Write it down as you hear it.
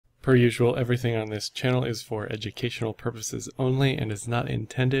Per usual, everything on this channel is for educational purposes only and is not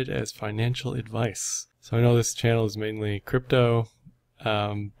intended as financial advice. So I know this channel is mainly crypto,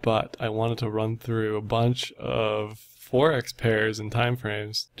 but I wanted to run through a bunch of Forex pairs and time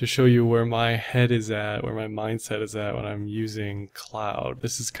frames to show you where my head is at, where my mindset is at when I'm using cloud.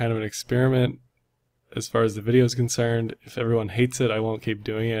 This is kind of an experiment as far as the video is concerned. If everyone hates it, I won't keep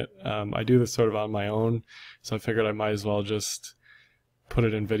doing it. I do this sort of on my own, so I figured I might as well just put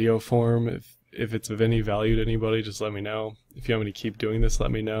it in video form. If it's of any value to anybody, just let me know. If you want me to keep doing this,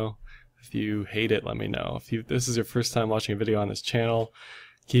 let me know. If you hate it, let me know. If this is your first time watching a video on this channel,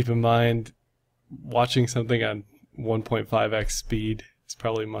 keep in mind watching something on 1.5x speed is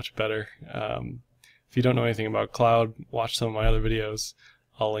probably much better. If you don't know anything about cloud, watch some of my other videos.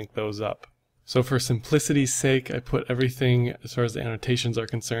 I'll link those up. So for simplicity's sake, I put everything as far as the annotations are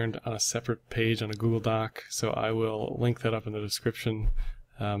concerned on a separate page on a Google Doc, so I will link that up in the description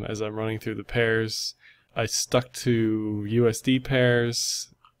as I'm running through the pairs. I stuck to USD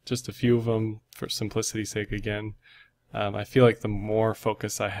pairs, just a few of them for simplicity's sake again. I feel like the more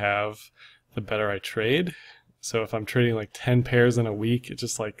focus I have, the better I trade. So if I'm trading like 10 pairs in a week, it's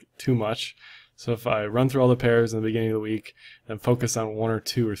just like too much. So if I run through all the pairs in the beginning of the week and focus on one or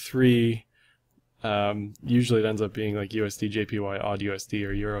two or three, usually it ends up being like USDJPY, AUDUSD,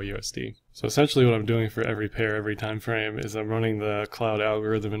 or EURUSD. So essentially what I'm doing for every pair, every time frame, is I'm running the cloud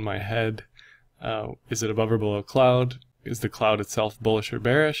algorithm in my head. Is it above or below cloud? Is the cloud itself bullish or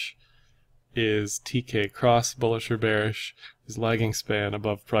bearish? Is TK cross bullish or bearish? Is lagging span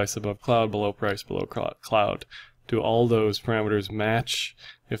above price, above cloud, below price, below cloud? Do all those parameters match?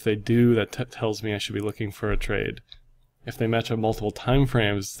 If they do, that tells me I should be looking for a trade. If they match up multiple time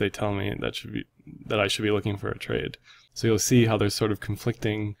frames, they tell me that I should be looking for a trade. So you'll see how there's sort of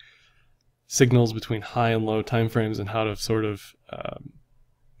conflicting signals between high and low time frames and how to sort of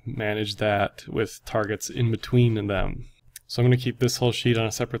manage that with targets in between them. So I'm going to keep this whole sheet on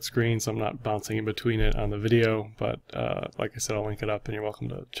a separate screen so I'm not bouncing in between it on the video, but like I said, I'll link it up and you're welcome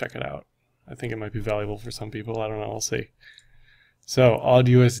to check it out. I think it might be valuable for some people. I don't know, we'll see. So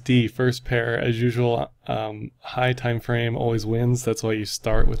AUDUSD, first pair, as usual, high time frame always wins. That's why you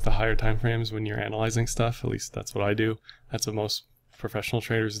start with the higher time frames when you're analyzing stuff. At least that's what I do. That's what most professional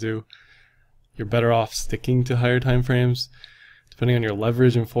traders do. You're better off sticking to higher time frames. Depending on your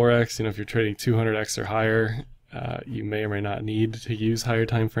leverage in Forex, if you're trading 200x or higher, you may or may not need to use higher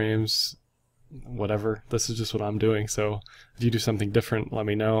time frames. Whatever. This is just what I'm doing. So if you do something different, let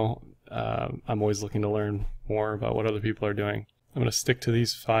me know. I'm always looking to learn more about what other people are doing. I'm going to stick to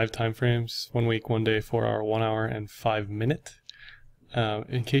these 5 time frames: 1 week, 1 day, 4 hour, 1 hour, and 5 minute.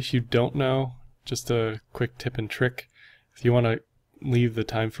 In case you don't know, just a quick tip and trick. If you want to leave the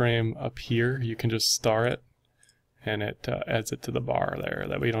time frame up here, you can just star it and it adds it to the bar there.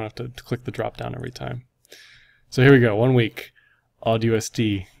 That way you don't have to click the drop down every time. So here we go, 1 week,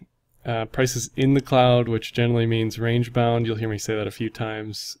 AUDUSD. Prices in the cloud, which generally means range bound. You'll hear me say that a few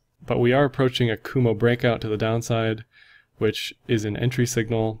times. But we are approaching a Kumo breakout to the downside, which is an entry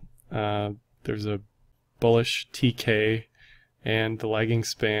signal. There's a bullish TK, and the lagging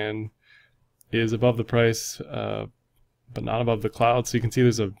span is above the price, but not above the cloud. So you can see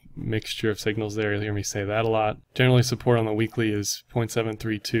there's a mixture of signals there. You'll hear me say that a lot. Generally, support on the weekly is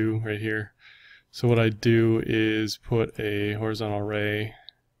 0.732 right here. So what I do is put a horizontal ray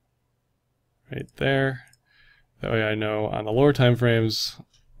right there. That way I know on the lower time frames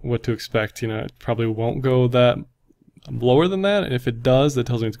what to expect. It probably won't go that lower than that, and if it does, that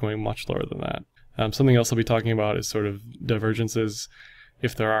tells me it's going much lower than that. Something else I'll be talking about is sort of divergences,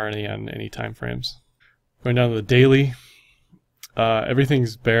 if there are any on any time frames. Going down to the daily,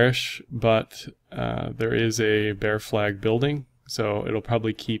 everything's bearish, but there is a bear flag building, so it'll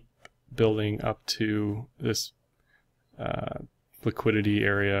probably keep building up to this liquidity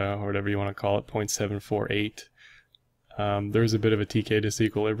area, or whatever you want to call it, 0.748. There's a bit of a TK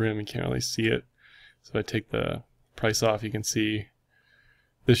disequilibrium, you can't really see it. So I take the price off, you can see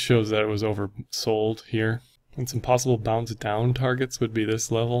this shows that it was oversold here. And some possible bounce down targets would be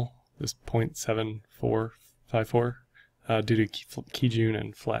this level, this 0.7454, due to Kijun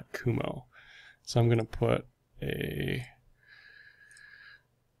and flat Kumo. So I'm going to put a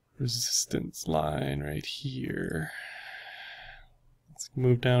resistance line right here. Let's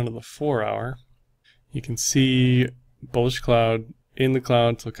move down to the 4 hour. You can see bullish cloud in the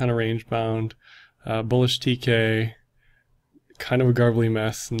cloud, so kind of range bound. Bullish TK, kind of a garbly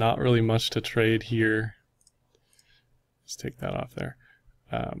mess, not really much to trade here. Let's take that off there.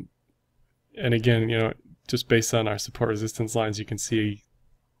 And again, just based on our support resistance lines, you can see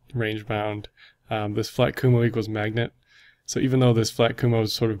range bound. This flat Kumo equals magnet. So even though this flat Kumo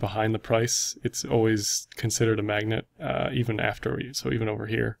is sort of behind the price, it's always considered a magnet even after so even over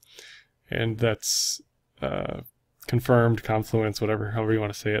here. And that's confirmed, confluence, whatever, however you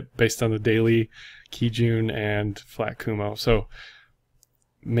want to say it, based on the daily, Kijun, and flat Kumo. So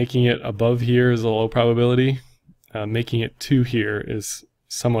making it above here is a low probability. Making it to here is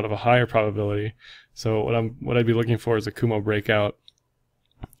somewhat of a higher probability. So what I'd be looking for is a Kumo breakout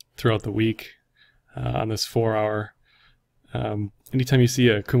throughout the week on this 4 hour. Anytime you see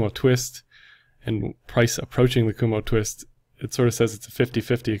a Kumo twist and price approaching the Kumo twist, it sort of says it's a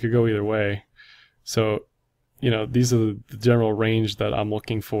 50-50. It could go either way. So, you know, these are the general range that I'm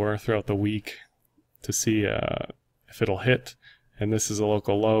looking for throughout the week to see if it'll hit. And this is a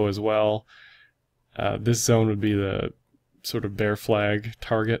local low as well. This zone would be the sort of bear flag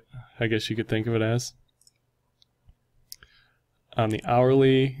target, I guess you could think of it as. On the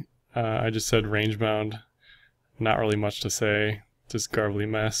hourly, I just said range bound. Not really much to say, just garbly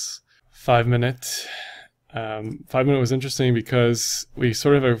mess. 5 minute. 5 minute was interesting because we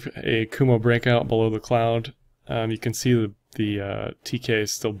sort of have a Kumo breakout below the cloud. You can see the TK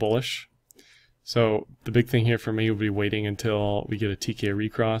is still bullish. So the big thing here for me would be waiting until we get a TK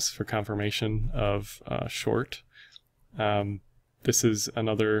recross for confirmation of short. This is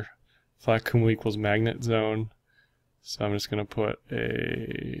another flat Kumo equals magnet zone. So I'm just going to put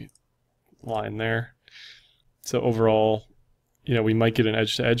a line there. So overall, you know, we might get an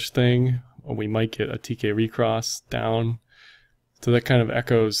edge-to-edge thing, or we might get a TK recross down. So that kind of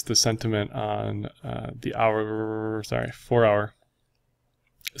echoes the sentiment on the 4 hour,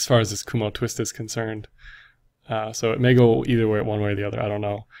 as far as this Kumo twist is concerned. So it may go either way, one way or the other. I don't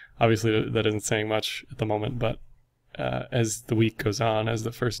know. Obviously, that isn't saying much at the moment, but as the week goes on, as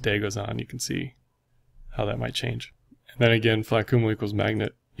the first day goes on, you can see how that might change. And then again, flat Kumo equals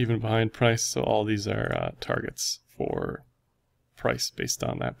magnet, even behind price. So all these are targets for price based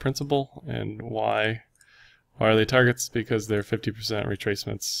on that principle. And why are they targets? Because they're 50%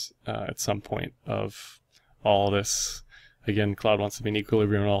 retracements at some point of all this. Again, cloud wants to be in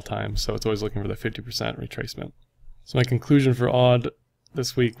equilibrium at all times, so it's always looking for the 50% retracement. So my conclusion for AUD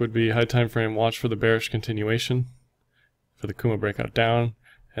this week would be high time frame, watch for the bearish continuation for the Kumo breakout down,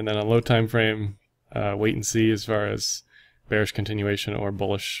 and then on low time frame, wait and see as far as bearish continuation or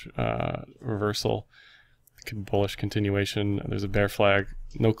bullish reversal. Bullish continuation, there's a bear flag,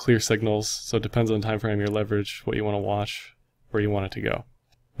 no clear signals, so it depends on the time frame, your leverage, what you want to watch, where you want it to go.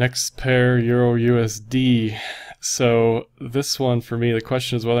 Next pair, EURUSD. So this one for me, the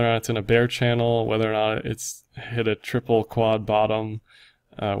question is whether or not it's in a bear channel, whether or not it's hit a triple quad bottom,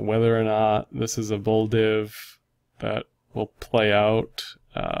 whether or not this is a bull div that will play out.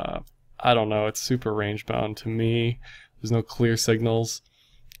 I don't know, it's super range bound to me. There's no clear signals.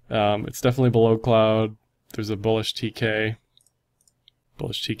 It's definitely below cloud. There's a bullish TK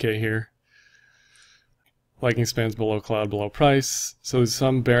here. Lagging spans below cloud, below price. So there's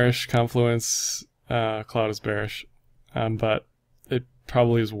some bearish confluence. Cloud is bearish, but it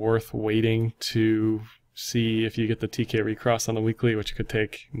probably is worth waiting to see if you get the TK recross on the weekly, which could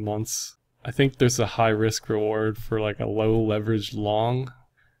take months. I think there's a high risk reward for like a low leverage long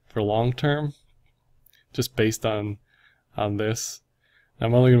for long term, just based on this.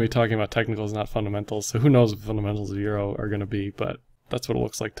 I'm only going to be talking about technicals, not fundamentals, so who knows what the fundamentals of Euro are going to be, but that's what it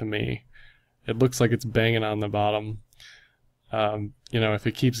looks like to me. It looks like it's banging on the bottom. You know, if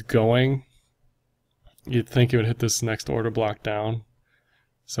it keeps going, you'd think it would hit this next order block down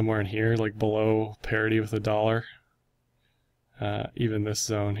somewhere in here, like below parity with the dollar. Even this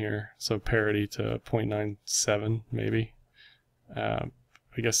zone here, so parity to 0.97 maybe. I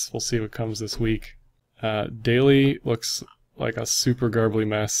guess we'll see what comes this week. Daily looks like a super garbly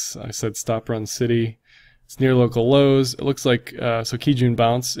mess. I said stop run city. It's near local lows. It looks like, so Kijun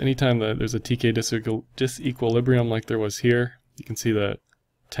bounce. Anytime that there's a TK disequilibrium like there was here, you can see the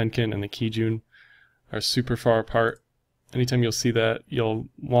Tenkin and the Kijun are super far apart. Anytime you'll see that, you'll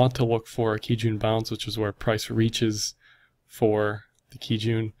want to look for a Kijun bounce, which is where price reaches for the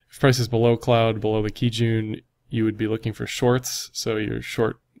Kijun. If price is below cloud, below the Kijun, you would be looking for shorts. So your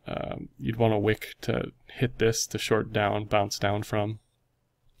short, you'd want a wick to hit this to short down, bounce down from,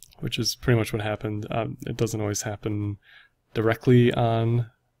 which is pretty much what happened. It doesn't always happen directly on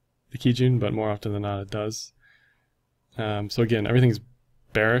the Kijun, but more often than not it does. So again, everything's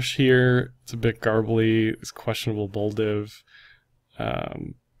bearish here. It's a bit garbly. It's questionable bull div.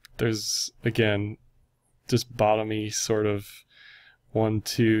 There's, again, just bottomy sort of 1,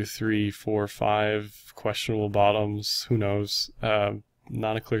 2, 3, 4, 5 questionable bottoms. Who knows?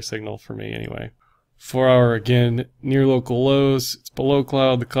 Not a clear signal for me anyway. 4 hour, again, near local lows. It's below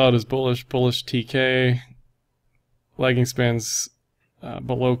cloud. The cloud is bullish. Bullish TK. lagging spans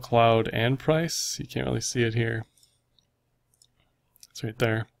below cloud and price. You can't really see it here. It's right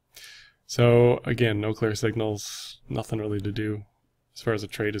there. So again, no clear signals, nothing really to do as far as a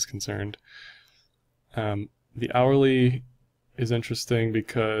trade is concerned. The hourly is interesting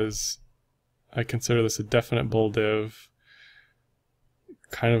because I consider this a definite bull div,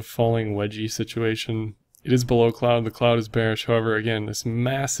 kind of falling wedgie situation. It is below cloud, the cloud is bearish. However, again, this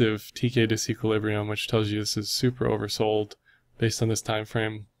massive TK disequilibrium, which tells you this is super oversold based on this time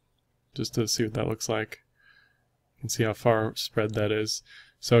frame, just to see what that looks like. You can see how far spread that is.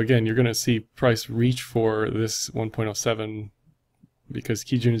 So again, you're going to see price reach for this 1.07 because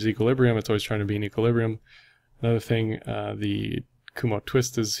Kijun is equilibrium. It's always trying to be in equilibrium. Another thing, the Kumo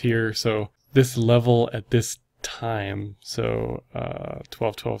twist is here. So this level at this time, so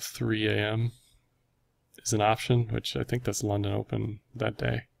 3 a.m. is an option, which I think that's London Open that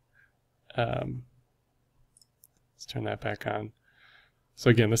day. Let's turn that back on. So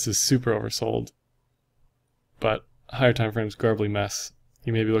again, this is super oversold, but higher time frames, garbly mess.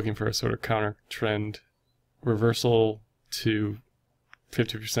 You may be looking for a sort of counter trend reversal to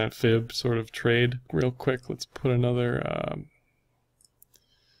 50% fib sort of trade. Real quick, let's put another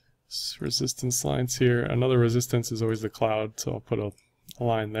resistance lines here. Another resistance is always the cloud, so I'll put a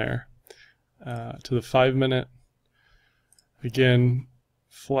line there. To the 5 minute, again,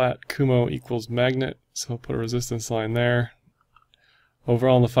 flat Kumo equals magnet, so I'll put a resistance line there.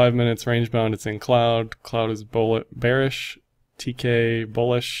 Overall in the 5 minutes range bound, it's in cloud. Cloud is bearish, TK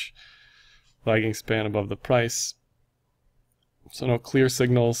bullish, lagging span above the price. So no clear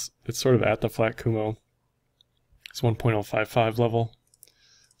signals. It's sort of at the flat Kumo. It's 1.055 level.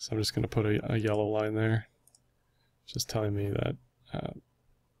 So I'm just going to put a yellow line there, just telling me that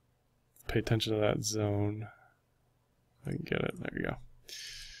pay attention to that zone. If I can get it. There you go.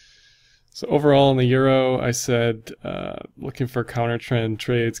 So overall in the euro, I said looking for counter trend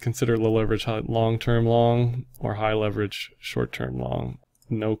trades, consider low leverage long-term long or high leverage short-term long.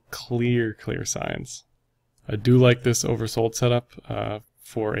 No clear signs. I do like this oversold setup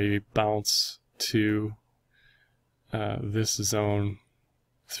for a bounce to this zone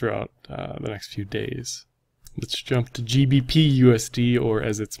throughout the next few days. Let's jump to GBPUSD, or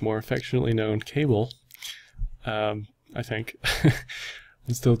as it's more affectionately known, cable. I think.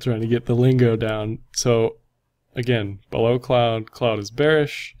 I'm still trying to get the lingo down. So again, below cloud, cloud is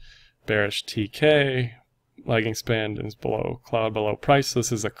bearish, bearish TK, lagging span is below cloud, below price.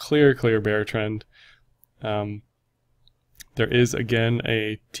 This is a clear bear trend. There is again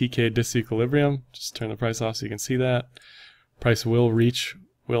a TK disequilibrium. Just turn the price off so you can see that. Price will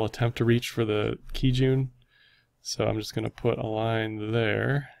attempt to reach for the Kijun. So I'm just going to put a line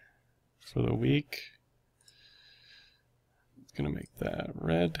there for the week. Going to make that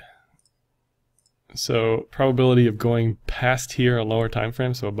red. So probability of going past here on lower time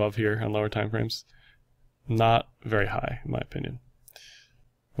frames, so above here on lower time frames, not very high in my opinion.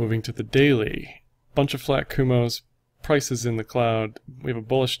 Moving to the daily, bunch of flat Kumos, prices in the cloud. We have a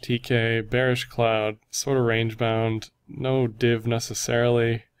bullish TK, bearish cloud, sort of range bound, no div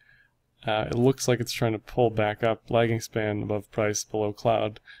necessarily. It looks like it's trying to pull back up, lagging span above price, below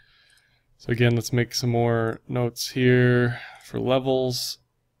cloud. So again, let's make some more notes here for levels.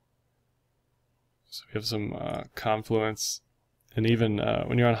 So we have some confluence, and even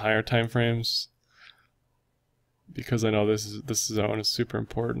when you're on higher time frames, because I know this zone is super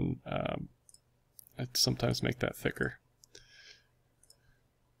important, I sometimes make that thicker,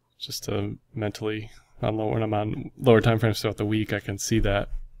 just to mentally, when I'm on lower time frames throughout the week, I can see that.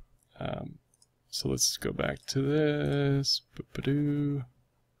 So let's go back to this.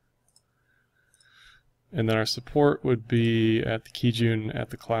 And then our support would be at the Kijun, at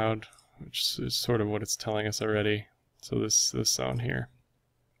the cloud, which is sort of what it's telling us already. So this zone here.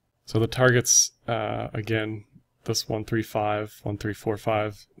 So the targets, again, this 135,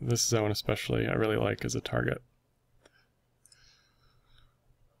 1345, this zone especially, I really like as a target.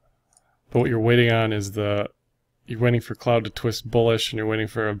 But what you're waiting on is you're waiting for cloud to twist bullish, and you're waiting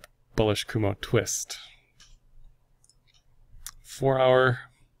for a bullish Kumo twist. 4 hour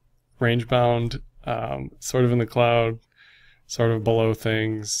range bound. Sort of in the cloud, sort of below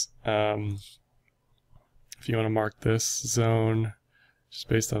things. If you want to mark this zone, just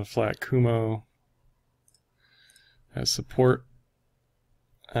based on flat Kumo as support,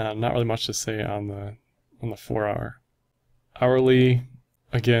 not really much to say on the 4 hour. Hourly,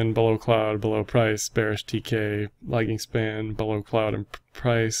 again, below cloud, below price, bearish TK, lagging span, below cloud and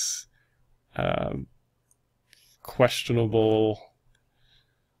price, questionable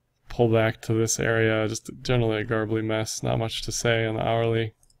pull back to this area, just generally a garbly mess, not much to say on the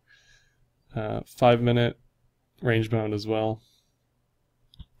hourly. 5 minute, range bound as well.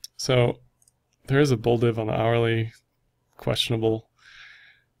 So there is a bull div on the hourly, questionable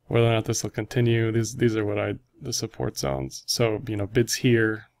whether or not this will continue. These are the support zones. So, you know, bids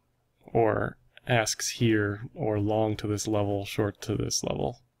here, or asks here, or long to this level, short to this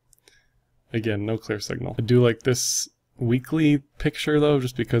level. Again, no clear signal. I do like this weekly picture though,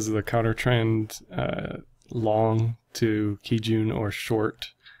 just because of the counter trend, long to Kijun or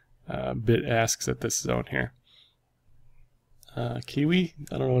short bid asks at this zone here. Kiwi,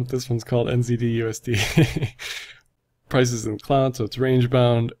 I don't know what this one's called, NZDUSD. Prices in cloud, so it's range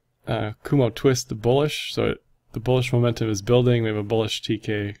bound. Kumo twist bullish, so the bullish momentum is building. We have a bullish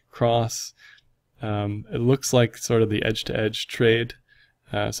TK cross. It looks like sort of the edge-to-edge trade.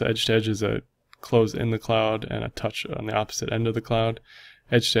 So edge-to-edge is a close in the cloud and a touch on the opposite end of the cloud.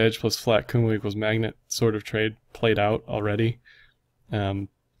 Edge-to-edge plus flat Kumo equals magnet sort of trade played out already.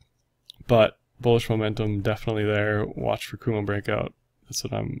 But bullish momentum definitely there. Watch for Kumo breakout. That's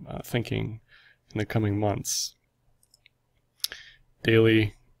what I'm thinking in the coming months.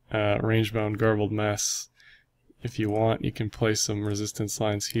 Daily range-bound garbled mess. If you want, you can place some resistance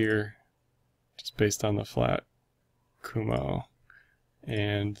lines here, just based on the flat Kumo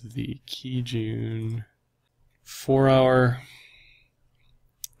and the Kijun. 4 hour,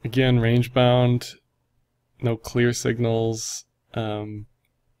 again range bound, no clear signals.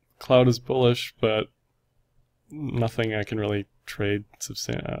 Cloud is bullish, but nothing I can really trade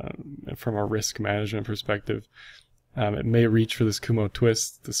from a risk management perspective. It may reach for this Kumo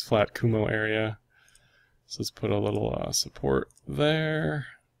twist, this flat Kumo area. So let's put a little support there.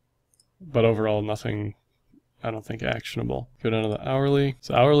 But overall, nothing, I don't think, actionable. Go down to the hourly.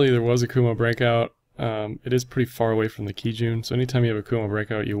 So hourly, there was a Kumo breakout. It is pretty far away from the Kijun. So anytime you have a Kumo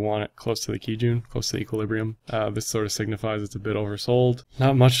breakout, you want it close to the Kijun, close to the equilibrium. This sort of signifies it's a bit oversold.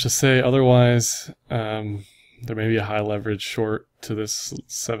 Not much to say otherwise. There may be a high leverage short to this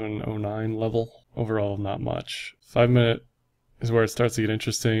 709 level. Overall, not much. 5 minute is where it starts to get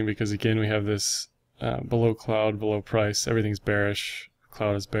interesting, because again, we have this below cloud, below price. Everything's bearish.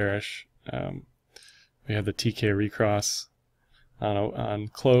 Cloud is bearish. We have the TK recross on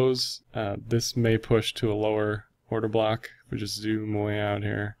close. This may push to a lower order block. If we just zoom way out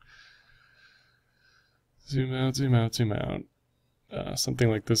here. Zoom out, zoom out, zoom out. Something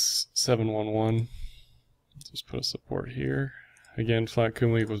like this 711. Just put a support here. Again, flat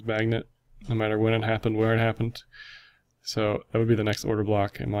Kumo equals magnet, no matter when it happened, where it happened. So that would be the next order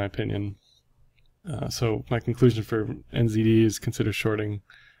block, in my opinion. So my conclusion for NZD is consider shorting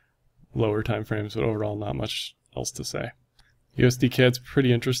lower time frames, but overall not much else to say. USDCAD's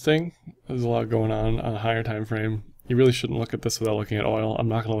pretty interesting. There's a lot going on a higher time frame. You really shouldn't look at this without looking at oil. I'm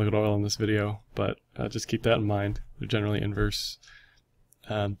not going to look at oil in this video, but just keep that in mind. They're generally inverse.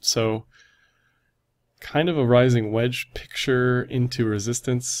 So kind of a rising wedge picture into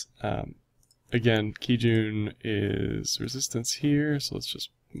resistance. Again, Kijun is resistance here, so let's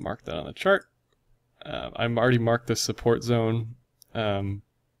just mark that on the chart. I've already marked this support zone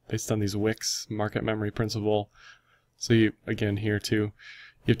based on these wicks, market memory principle. So you, again here too,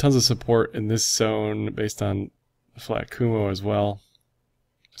 you have tons of support in this zone based on flat Kumo as well.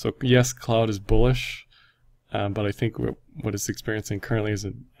 So yes, cloud is bullish, but I think what it's experiencing currently is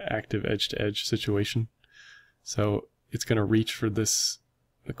an active edge-to-edge situation. So it's going to reach for this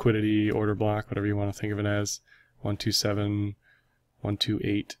liquidity order block, whatever you want to think of it as, 127,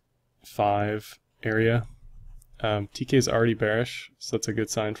 1285 area. TK is already bearish, so that's a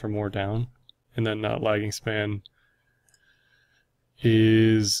good sign for more down. And then lagging span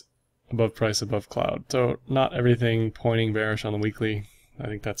is above price, above cloud. So not everything pointing bearish on the weekly. I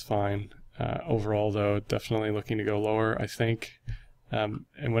think that's fine. Overall, though, definitely looking to go lower, I think. And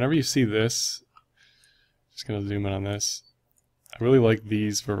whenever you see this, just going to zoom in on this. I really like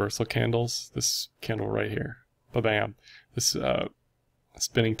these reversal candles. This candle right here. Ba-bam. This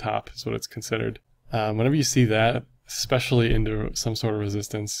spinning top is what it's considered. Whenever you see that, especially into some sort of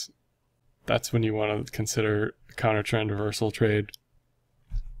resistance, that's when you want to consider a counter trend reversal trade.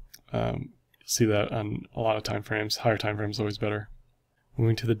 You'll see that on a lot of time frames. Higher time frames always better.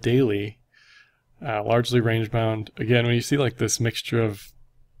 Moving to the daily, largely range bound. Again, when you see like this mixture of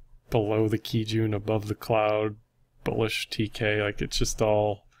below the Kijun, above the cloud, bullish TK, like it's just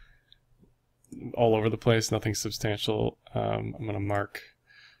all over the place, nothing substantial. I'm going to mark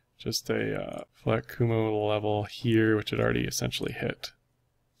just a flat Kumo level here, which it already essentially hit.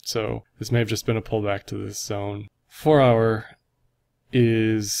 So this may have just been a pullback to this zone. 4 hour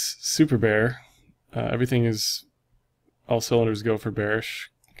is super bear. Everything is, all cylinders go for bearish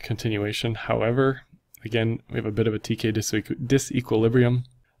continuation. However, again, we have a bit of a TK disequilibrium.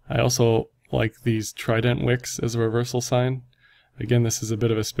 I also like these trident wicks as a reversal sign. Again, this is a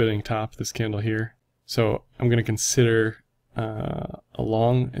bit of a spitting top, this candle here. So I'm going to consider a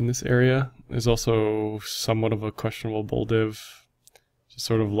long in this area. There's also somewhat of a questionable bull div, just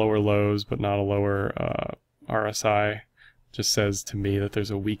sort of lower lows, but not a lower RSI. Just says to me that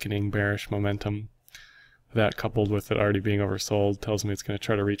there's a weakening bearish momentum. That, coupled with it already being oversold, tells me it's going to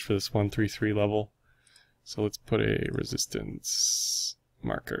try to reach for this 133 level. So let's put a resistance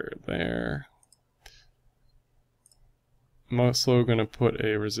marker there. I'm also going to put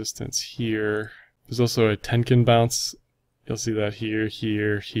a resistance here. There's also a Tenkan bounce. You'll see that here,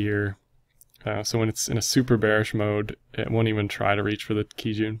 here, here. So when it's in a super bearish mode, it won't even try to reach for the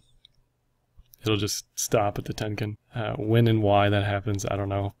Kijun. It'll just stop at the Tenkan. When and why that happens, I don't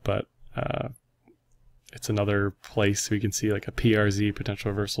know, but it's another place we can see like a PRZ,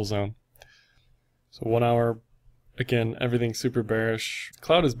 potential reversal zone. So 1 hour, again, everything's super bearish.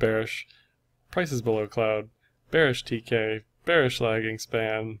 Cloud is bearish, price is below cloud, bearish TK, bearish lagging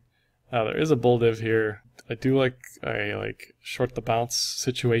span. There is a bull div here. I do like a short the bounce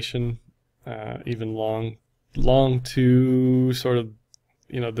situation, even long to sort of,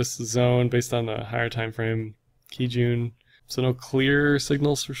 you know, this zone based on the higher time frame Kijun. So no clear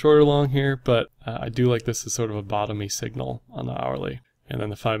signals for short or long here, but I do like this as sort of a bottomy signal on the hourly. And then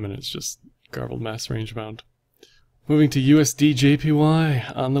the 5 minutes just garbled mass range bound. Moving to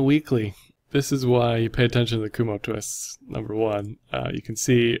USDJPY on the weekly. This is why you pay attention to the Kumo twists. Number one, you can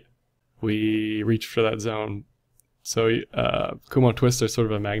see we reached for that zone. So Kumo twists are sort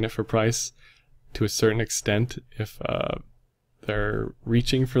of a magnet for price to a certain extent. If they're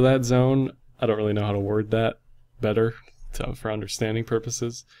reaching for that zone, I don't really know how to word that better for understanding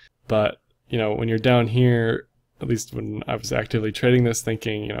purposes. But, you know, when you're down here, at least when I was actively trading this,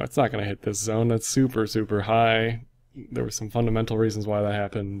 thinking, you know, it's not going to hit this zone, that's super, super high. There were some fundamental reasons why that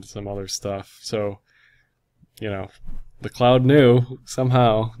happened, some other stuff. So, you know, the cloud knew,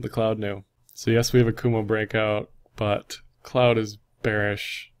 somehow the cloud knew. So yes, we have a Kumo breakout, but cloud is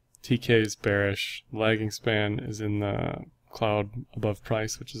bearish, TK is bearish, lagging span is in the cloud above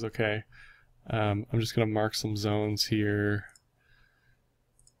price, which is okay. I'm just going to mark some zones here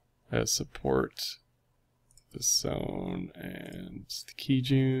as support. This zone and the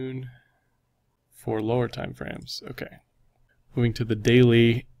Kijun for lower time frames. Okay. Moving to the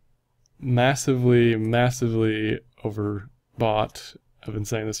daily, massively overbought. I've been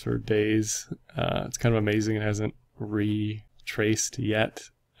saying this for days. It's kind of amazing it hasn't retraced yet.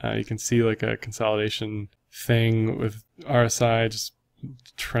 You can see like a consolidation thing with RSI just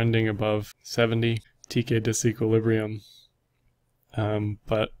trending above 70, TK disequilibrium.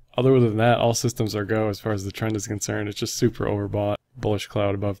 But other than that, all systems are go as far as the trend is concerned. It's just super overbought. Bullish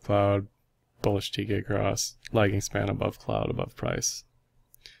cloud above cloud, bullish TK cross, lagging span above cloud, above price.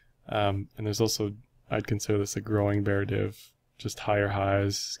 And there's also, I'd consider this a growing bear div, just higher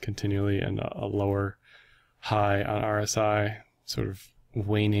highs continually and a lower high on RSI, sort of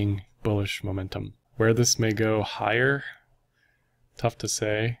waning bullish momentum. Where this may go higher, tough to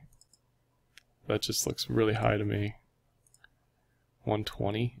say. That just looks really high to me.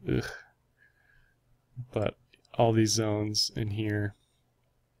 120, ugh. But all these zones in here,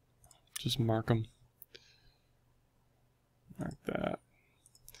 just mark them. Mark that.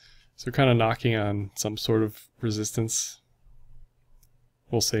 So kind of knocking on some sort of resistance.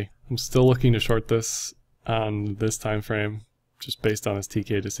 We'll see. I'm still looking to short this on this time frame, just based on this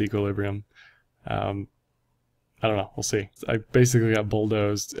TK disequilibrium. I don't know, we'll see. I basically got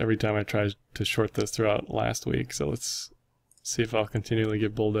bulldozed every time I tried to short this throughout last week, so let's see if I'll continually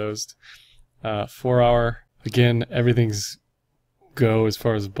get bulldozed. 4 hour, again, everything's go as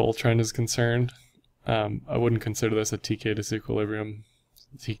far as bull trend is concerned. I wouldn't consider this a TK disequilibrium.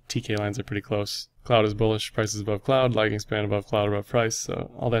 TK lines are pretty close. Cloud is bullish, price is above cloud, lagging span above cloud, above price,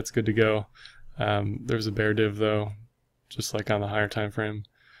 so all that's good to go. There's a bear div though, just like on the higher time frame,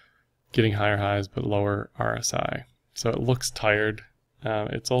 getting higher highs but lower RSI. So it looks tired.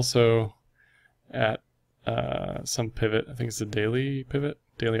 It's also at some pivot. I think it's a daily pivot,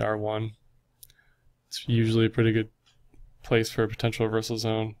 daily R1. It's usually a pretty good place for a potential reversal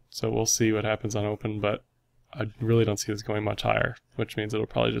zone, so we'll see what happens on open, but I really don't see this going much higher, which means it'll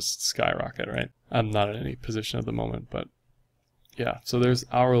probably just skyrocket, right? I'm not in any position at the moment, but yeah. So there's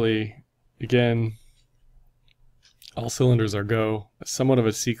hourly. Again, all cylinders are go. Somewhat of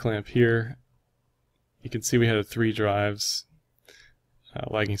a C-clamp here. You can see we had 3 drives.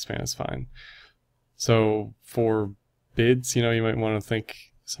 Lagging span is fine. So for bids, you know, you might want to think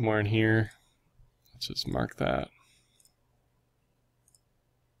somewhere in here. Let's just mark that.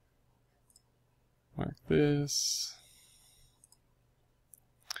 Mark this.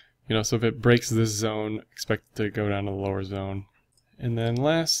 so if it breaks this zone, expect it to go down to the lower zone. And then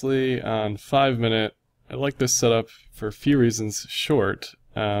lastly, on 5 minute, I like this setup for a few reasons. Short,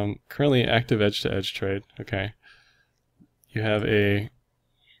 currently active edge to edge trade. Okay, you have a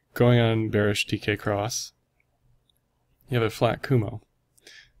going on bearish DK cross. You have a flat Kumo.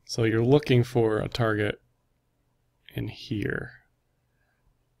 So you're looking for a target in here,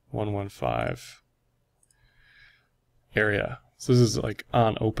 115 area. So this is like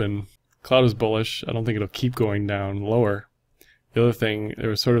on open. Cloud is bullish. I don't think it'll keep going down lower. The other thing, there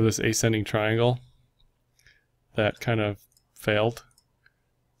was sort of this ascending triangle that kind of failed.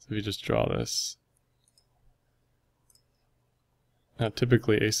 So if you just draw this. Now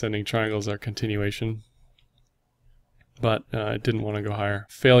typically ascending triangles are continuation, but it didn't want to go higher.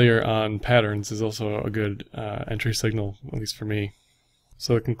 Failure on patterns is also a good entry signal, at least for me.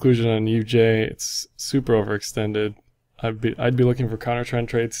 So the conclusion on UJ, it's super overextended. I'd be looking for counter trend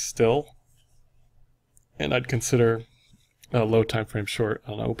trades still, and I'd consider a low time frame short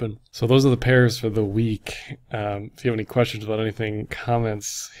on open. So those are the pairs for the week. If you have any questions about anything,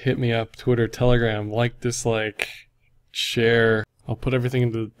 comments, hit me up, Twitter, Telegram, like, dislike, share. I'll put everything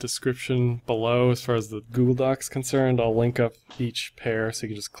in the description below as far as the Google Docs concerned. I'll link up each pair so you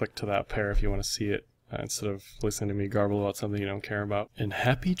can just click to that pair if you want to see it instead of listening to me garble about something you don't care about. And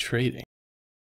happy trading.